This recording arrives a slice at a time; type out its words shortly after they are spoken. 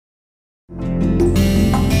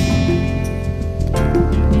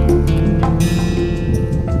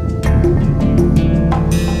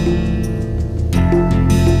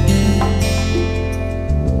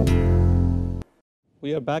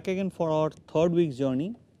we are back again for our third week's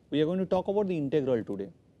journey. We are going to talk about the integral today.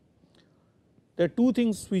 There are two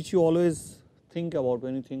things which you always think about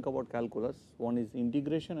when you think about calculus. One is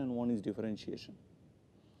integration and one is differentiation.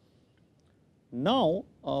 Now,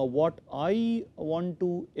 what I want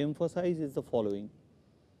to emphasize is the following,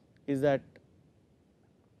 is that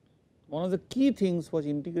one of the key things what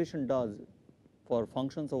integration does for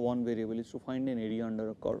functions of one variable is to find an area under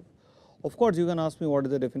a curve. Of course, you can ask me what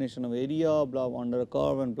is the definition of area, blah, under a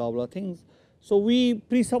curve and blah blah things. So, we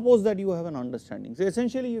presuppose that you have an understanding. So,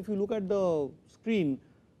 essentially if you look at the screen,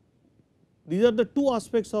 these are the two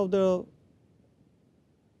aspects of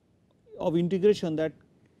integration that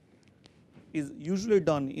is usually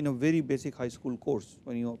done in a very basic high school course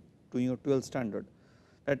when you are doing your 12th standard,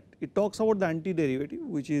 that it talks about the antiderivative,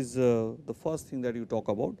 which is the first thing that you talk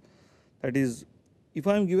about. That is, if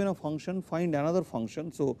I am given a function, find another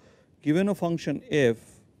function. So, given a function f,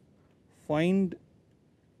 find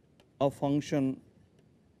a function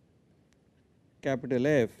capital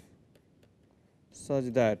F such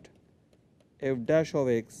that f dash of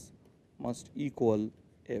x must equal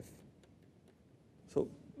f. So,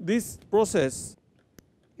 this process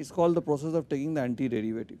is called the process of taking the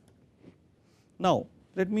antiderivative. Now,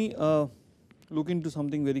 let me look into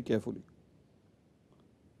something very carefully.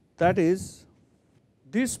 That is,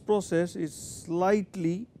 this process is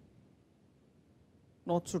slightly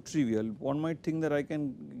not so trivial. One might think that I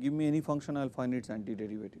can give me any function, I will find its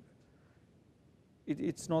antiderivative. It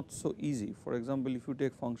is not so easy. For example, if you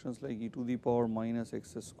take functions like e to the power minus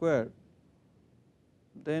x square,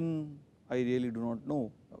 then I really do not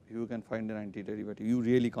know if you can find an antiderivative. You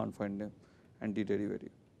really can't find an antiderivative.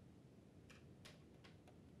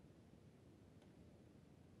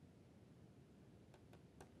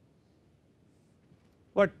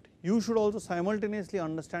 But you should also simultaneously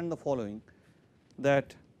understand the following,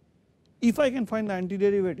 that if I can find the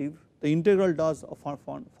antiderivative, the integral does a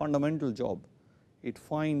fundamental job. It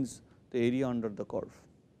finds the area under the curve.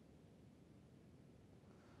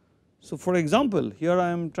 So, for example, here I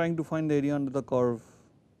am trying to find the area under the curve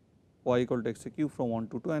y equal to x cube from 1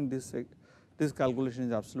 to 2, and this calculation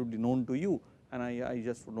is absolutely known to you, and I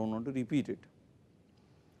just do not want to repeat it.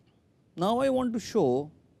 Now, I want to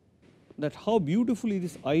show that how beautifully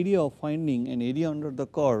this idea of finding an area under the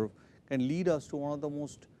curve can lead us to one of the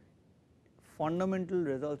most fundamental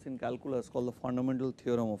results in calculus called the fundamental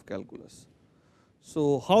theorem of calculus.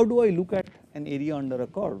 So, how do I look at an area under a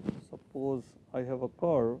curve? Suppose I have a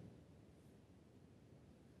curve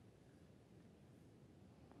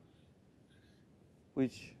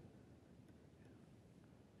which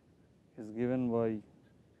is given by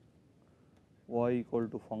y equal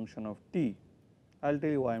to function of t. I will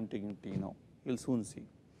tell you why I am taking t now, you will soon see.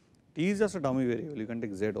 T is just a dummy variable, you can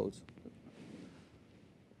take z also.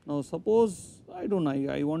 Now, suppose I do not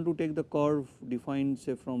know, I want to take the curve defined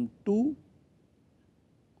say from 2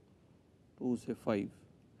 to say 5.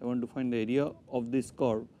 I want to find the area of this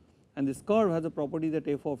curve, and this curve has a property that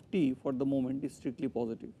f of t for the moment is strictly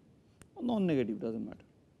positive or non-negative, does not matter.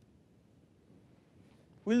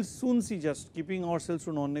 We will soon see, just keeping ourselves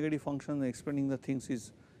to non-negative functions and explaining the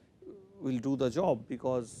things will do the job,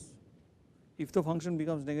 because if the function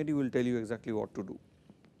becomes negative we will tell you exactly what to do.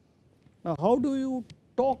 Now, how do you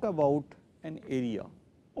talk about an area?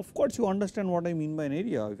 Of course, you understand what I mean by an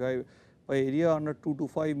area. If I by area under 2 to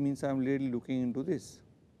 5 means I am really looking into this.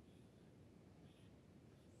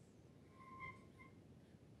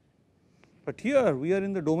 But here we are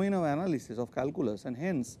in the domain of analysis of calculus, and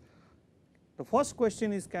hence the first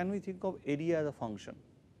question is, can we think of area as a function?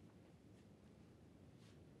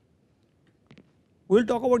 We will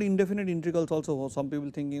talk about indefinite integrals also. Some people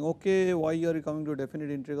thinking, okay, why are you coming to definite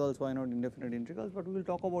integrals, why not indefinite integrals, but we will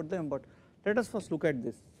talk about them. But let us first look at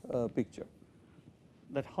this picture,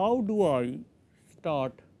 that how do I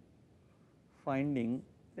start finding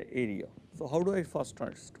the area. So, how do I first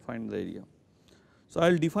find the area? So,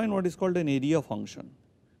 I will define what is called an area function.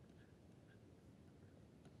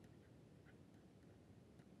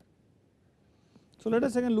 So, let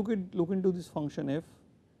us again look into this function f,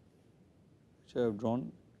 which I have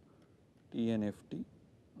drawn t and ft,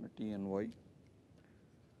 t and y,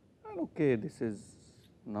 and okay, this is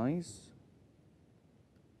nice,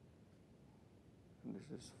 and this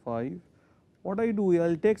is 5. What I do, I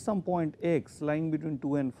will take some point x lying between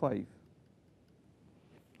 2 and 5.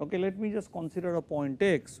 Okay, let me just consider a point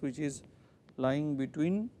x which is lying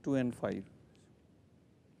between 2 and 5.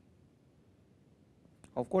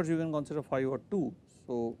 Of course, you can consider 5 or 2.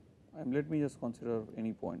 So, let me just consider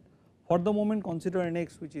any point. For the moment, consider an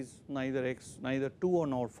x which is neither 2 or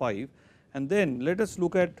nor 5, and then let us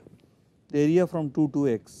look at the area from 2 to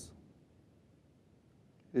x.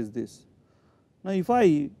 is this. Now, if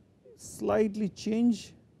I slightly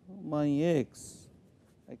change my x,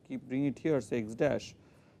 I keep bring it here say x dash,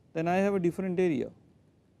 then I have a different area.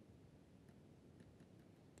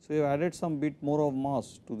 So, you have added some bit more of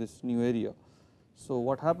mass to this new area. So,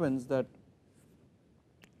 what happens that,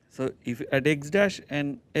 so if at x dash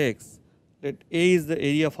and x, let A is the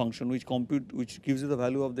area function which gives you the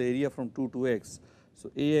value of the area from 2 to x.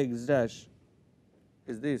 So, A x dash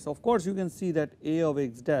is this. Of course, you can see that A of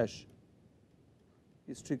x dash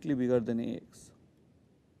is strictly bigger than A x.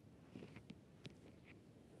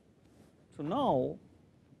 So, now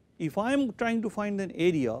if I am trying to find an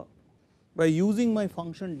area by using my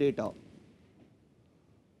function data,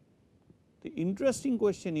 the interesting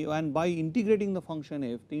question is, and by integrating the function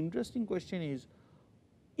f, the interesting question is,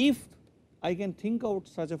 if I can think out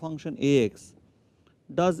such a function A x,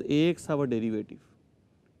 does A x have a derivative?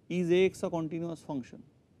 Is A x a continuous function?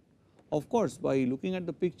 Of course, by looking at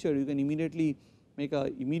the picture you can immediately make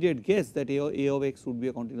a immediate guess that A of x would be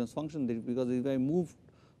a continuous function, because if I move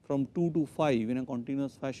from 2 to 5 in a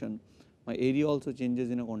continuous fashion, my area also changes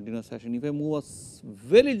in a continuous fashion. If I move a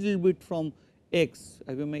very little bit from x,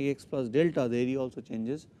 if I make x plus delta, the area also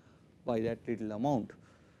changes by that little amount.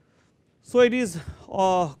 So, it is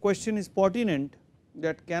question is pertinent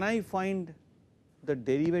that can I find the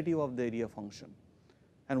derivative of the area function,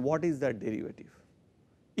 and what is that derivative?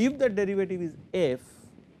 If that derivative is f,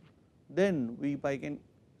 then I can,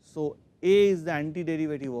 so A is the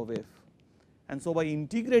antiderivative of f, and so by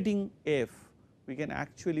integrating f we can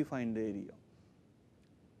actually find the area.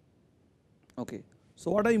 Okay. So,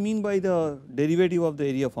 what I mean by the derivative of the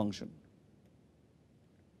area function?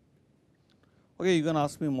 Okay, you can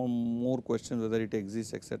ask me more questions whether it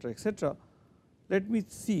exists, etc., etc. Let me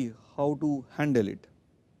see how to handle it.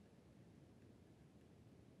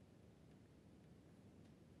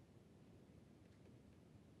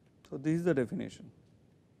 So, this is the definition.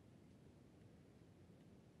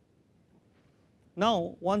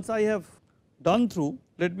 Now, once I have done through,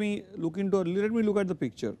 let me look at the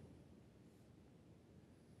picture.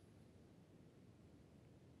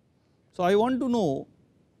 So, I want to know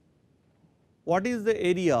what is the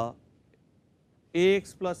area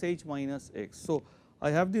Ax plus h minus x. So,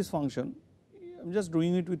 I have this function, I am just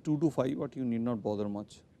doing it with 2 to 5, but you need not bother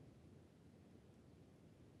much,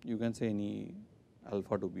 you can say any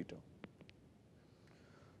alpha to beta.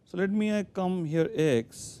 So, let me come here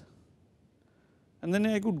x, and then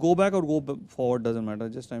I could go back or go forward, does not matter,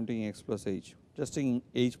 just I am taking x plus h, just taking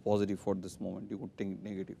h positive for this moment, you could take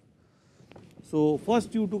negative. So,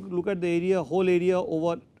 first you took look at the area, whole area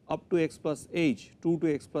over up to x plus h, 2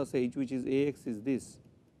 to x plus h, which is Ax is this,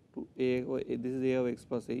 to this is A of x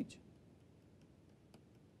plus h.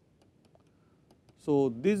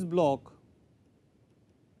 So, this block,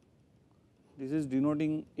 this is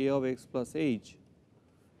denoting A of x plus h,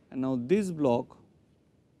 and now this block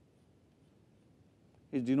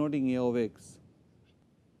is denoting A of x.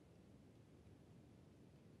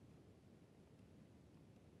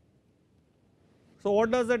 So,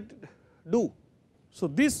 what does that do? So,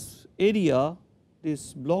 this area,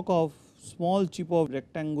 this block of small chip of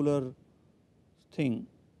rectangular thing,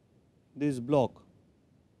 this block,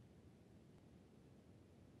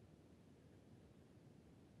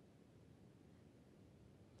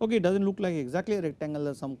 okay, it does not look like exactly a rectangle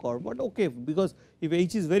or some curve, but okay, because if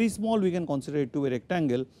h is very small we can consider it to be a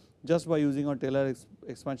rectangle just by using our Taylor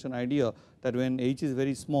expansion idea that when h is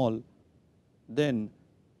very small, then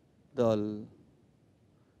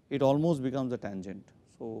it almost becomes a tangent.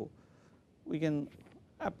 So, we can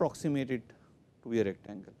approximate it to be a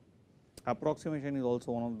rectangle. Approximation is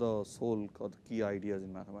also one of the sole or the key ideas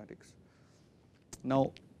in mathematics.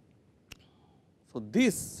 Now, so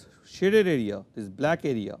this shaded area, this black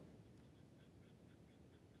area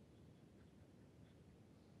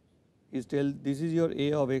is this is your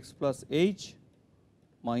A of x plus h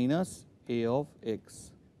minus A of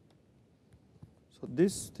x. So,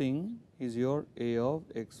 this thing is your A of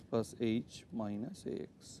x plus h minus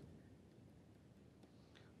Ax.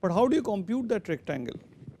 But how do you compute that rectangle?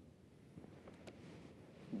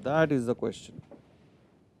 That is the question.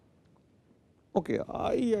 Okay,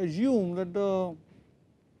 I assume that there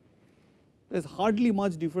is hardly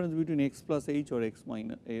much difference between x plus h or x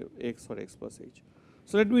minus x or x plus h.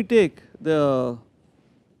 So, let me take the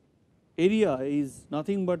area is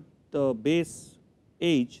nothing but the base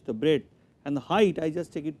h, the breadth, and the height I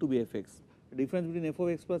just take it to be fx. The difference between f of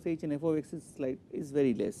x plus h and f of x is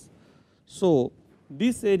very less. So,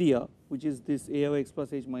 this area which is this A of x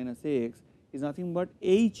plus h minus Ax is nothing but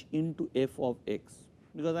h into f of x,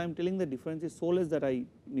 because I am telling the difference is so less that I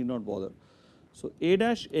need not bother. So, A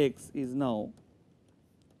dash x is now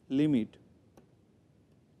limit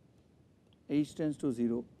h tends to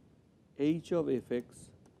 0 h of f x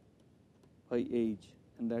by h,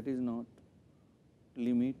 and that is not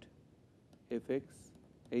limit f x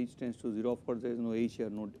h tends to 0. Of course, there is no h here,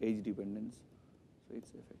 no h dependence, so it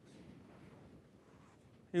is f x.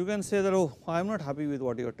 You can say that, oh, I am not happy with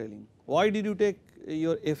what you are telling. Why did you take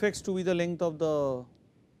your f x to be the length of the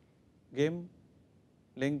game,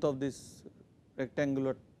 length of this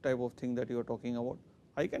rectangular type of thing that you are talking about?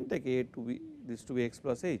 I can take a to be this to be x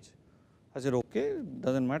plus h. I said okay,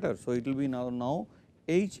 does not matter. So, it will be now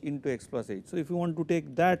h into x plus h. So, if you want to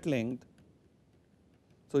take that length,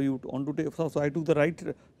 so you want to take, so I took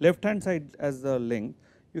the left hand side as the length,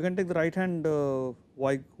 you can take the right hand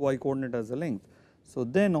y coordinate as the length. So,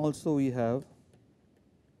 then also we have,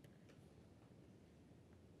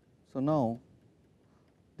 so now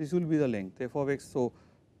this will be the length f of x. So,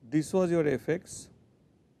 this was your f x,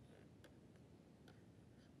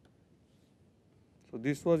 so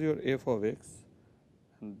this was your f of x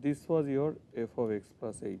and this was your f of x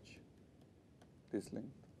plus h, this length.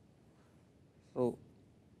 So,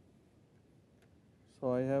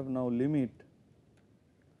 I have now limit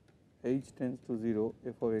h tends to 0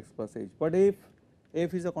 f of x plus h, but if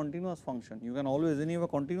f is a continuous function, you can always, when you have a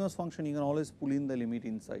continuous function, you can always pull in the limit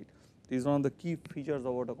inside. This is one of the key features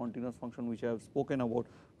about a continuous function which I have spoken about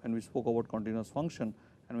when we spoke about continuous function,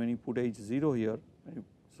 and when you put h 0 here,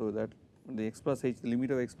 so that the x plus h, the limit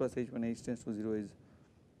of x plus h when h tends to 0 is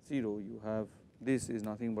 0, you have this is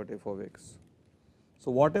nothing but f of x. So,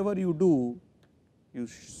 whatever you do, you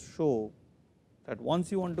show that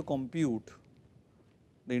once you want to compute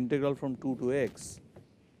the integral from 2 to x,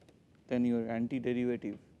 then your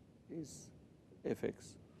antiderivative is f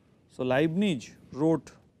x. So, Leibniz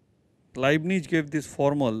gave this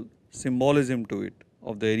formal symbolism to it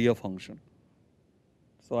of the area function.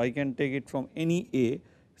 So, I can take it from any a.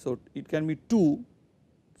 So, it can be 2.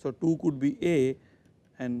 So, 2 could be a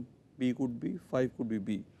and b could be 5 could be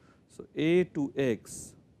b. So, a to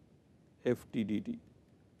x f t dt,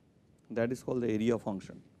 that is called the area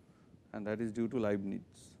function, and that is due to Leibniz.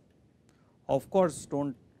 Of course, do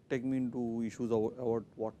not take me into issues about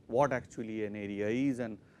what actually an area is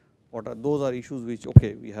and what are those are issues which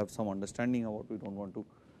okay we have some understanding about, we do not want to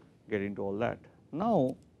get into all that.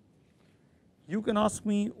 Now, you can ask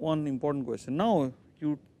me one important question. Now,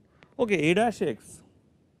 you okay a dash x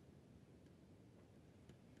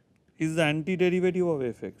is the antiderivative of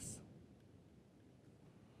f x.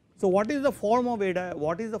 So, what is the form of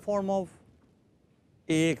what is the form of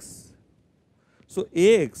a x? So,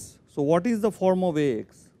 a x, so what is the form of a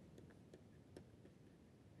x?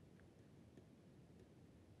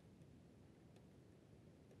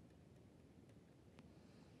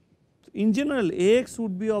 In general, a x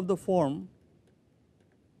would be of the form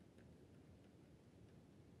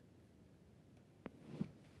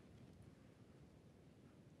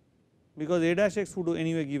because a dash x would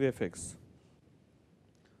anyway give f x.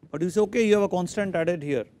 But you say okay, you have a constant added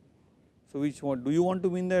here. So, which one do you want to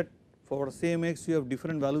mean that for same x you have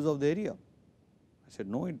different values of the area? I said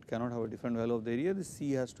no, it cannot have a different value of the area, this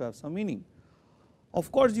c has to have some meaning.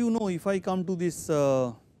 Of course, you know if I come to this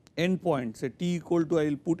end point, say t equal to, I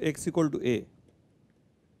will put x equal to a.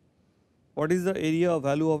 What is the area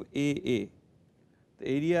value of a? The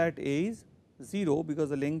area at a is 0 because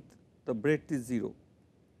the length, the breadth is 0.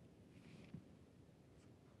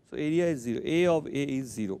 So, area is 0, a of a is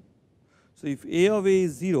 0. So, if a of a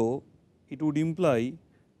is 0, it would imply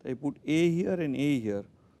that I put a here and a here.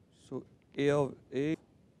 So, a of a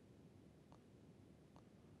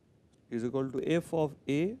is equal to f of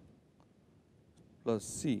a plus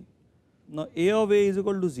c. Now, a of a is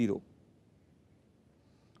equal to 0.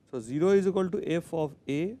 So, 0 is equal to f of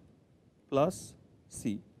a plus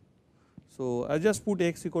c. So, I just put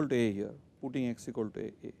x equal to a here, putting x equal to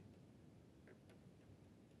a.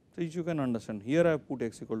 So, which you can understand, here I have put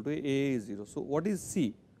x equal to a is 0. So, what is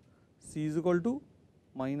c? C is equal to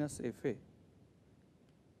minus f a.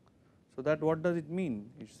 So, that what does it mean?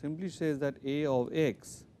 It simply says that a of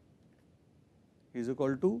x is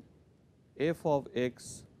equal to f of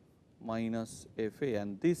x minus f a,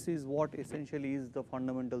 and this is what essentially is the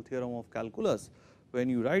fundamental theorem of calculus. When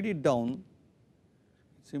you write it down,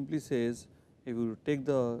 it simply says, if you take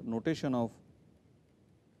the notation of,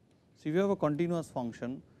 so if you have a continuous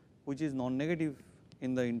function which is non-negative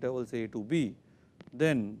in the intervals a to b,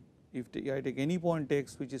 then if I take any point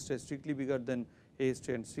x which is strictly bigger than a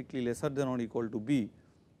and strictly lesser than or equal to b,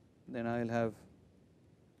 then I will have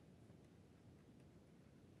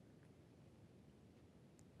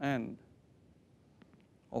and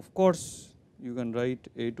of course, you can write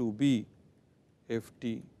a to b f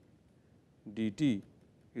t dt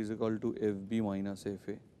is equal to FB minus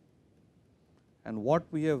FA, and what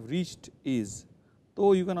we have reached is,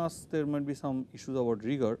 though you can ask there might be some issues about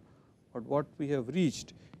rigor, but what we have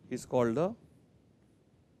reached is called the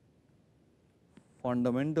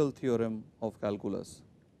fundamental theorem of calculus.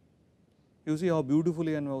 You see how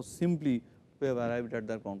beautifully and how simply we have arrived at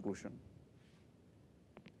that conclusion.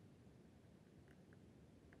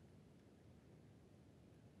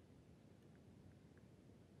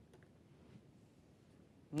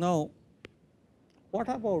 Now, what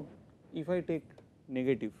about if I take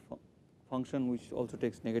negative function which also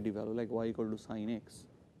takes negative value, like y equal to sin x?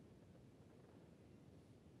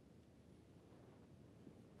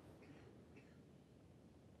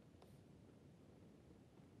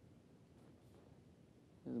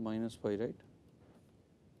 This is minus pi, right?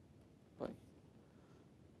 Pi.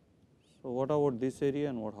 So, what about this area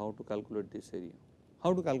and how to calculate this area?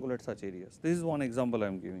 How to calculate such areas? This is one example I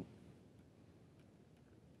am giving.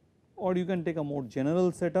 Or you can take a more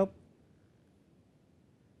general setup.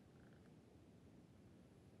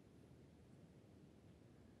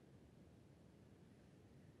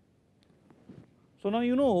 So, now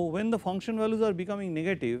you know when the function values are becoming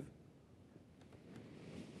negative,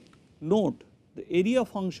 note the area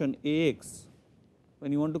function Ax,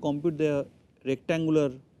 when you want to compute the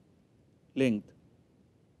rectangular length,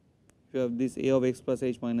 if you have this A of x plus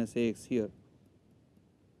h minus Ax here,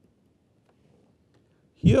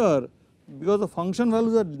 because the function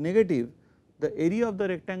values are negative, the area of the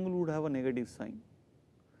rectangle would have a negative sign.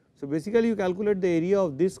 So, basically you calculate the area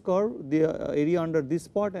of this curve, the area under this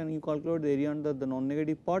part, and you calculate the area under the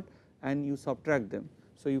non-negative part and you subtract them.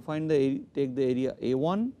 So, you find the take the area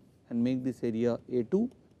A1 and make this area A2.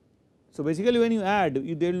 So, basically when you add,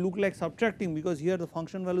 they will look like subtracting because here the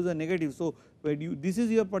function values are negative. So, when you this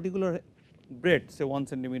is your particular breadth, say 1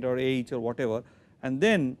 centimeter or h or whatever, and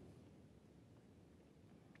then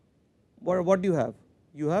what you have?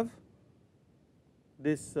 You have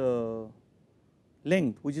this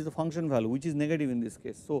length which is the function value which is negative in this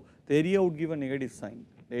case. So, the area would give a negative sign,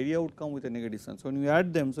 the area would come with a negative sign. So, when you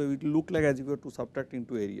add them, so it will look like as if you are to subtracting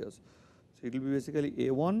two areas. So, it will be basically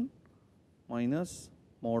A1 minus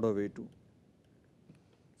mod of A2.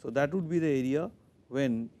 So, that would be the area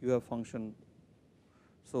when you have function.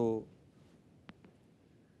 So,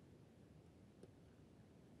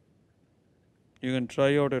 you can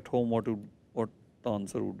try out at home what the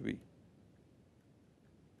answer would be.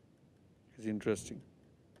 It's interesting.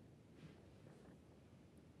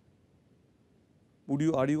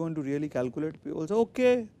 Are you going to really calculate? People say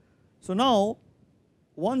okay. So, now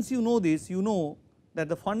once you know this, you know that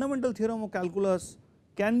the fundamental theorem of calculus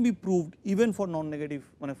can be proved even for non-negative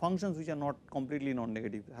functions which are not completely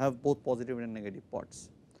non-negative, have both positive and negative parts.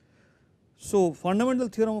 So, fundamental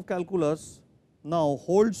theorem of calculus now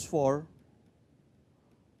holds for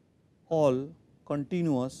all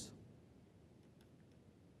continuous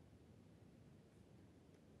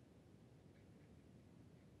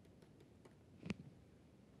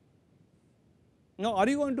now. Are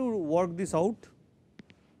you going to work this out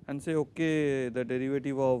and say okay, the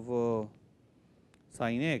derivative of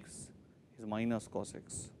sin x is minus cos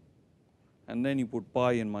x, and then you put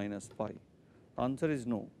pi and minus pi? The answer is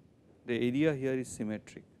no. The area here is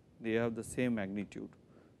symmetric, they have the same magnitude.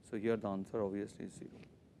 So, here the answer obviously is 0.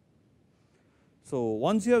 So,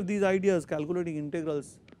 once you have these ideas, calculating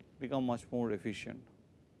integrals become much more efficient.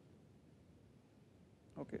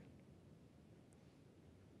 Okay.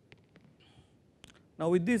 Now,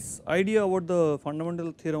 with this idea about the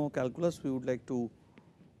fundamental theorem of calculus, we would like to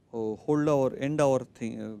end our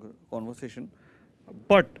conversation,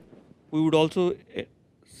 but we would also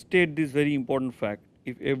state this very important fact: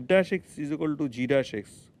 if f dash x is equal to g dash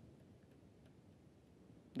x,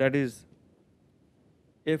 that is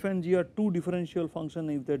f and g are two differential functions.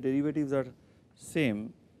 If their derivatives are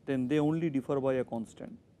same, then they only differ by a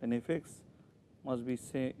constant, then f x must be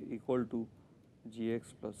equal to g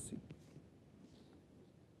x plus c.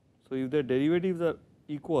 So, if their derivatives are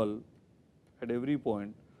equal at every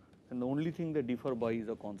point, then the only thing they differ by is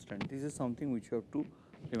a constant. This is something which you have to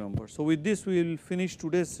remember. So, with this we will finish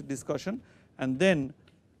today's discussion, and then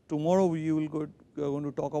tomorrow we are going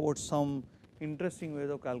to talk about some interesting ways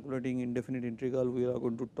of calculating indefinite integral. We are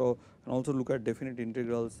going to talk and also look at definite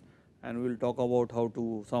integrals, and we will talk about how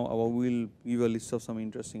to we will give a list of some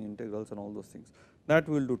interesting integrals and all those things. That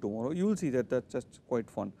we will do tomorrow. You will see that that's just quite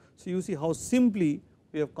fun. So, you see how simply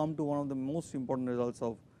we have come to one of the most important results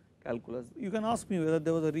of calculus. You can ask me whether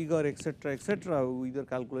there was a rigor etc., with the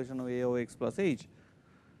calculation of A of x plus h.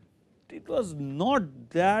 It was not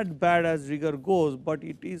that bad as rigor goes, but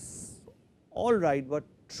it is all right, but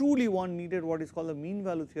truly one needed what is called the mean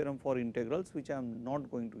value theorem for integrals, which I am not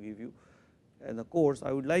going to give you in the course.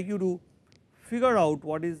 I would like you to figure out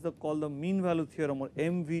what is called the mean value theorem or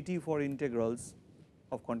MVT for integrals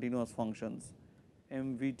of continuous functions,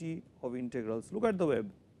 MVT of integrals. Look at the web,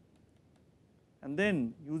 and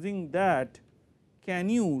then using that, can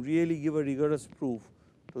you really give a rigorous proof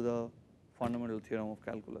to the fundamental theorem of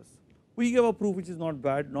calculus? We gave a proof which is not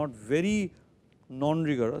bad, not very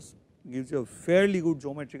non-rigorous, gives you a fairly good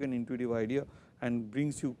geometric and intuitive idea and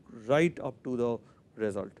brings you right up to the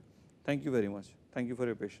result. Thank you very much. Thank you for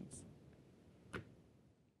your patience.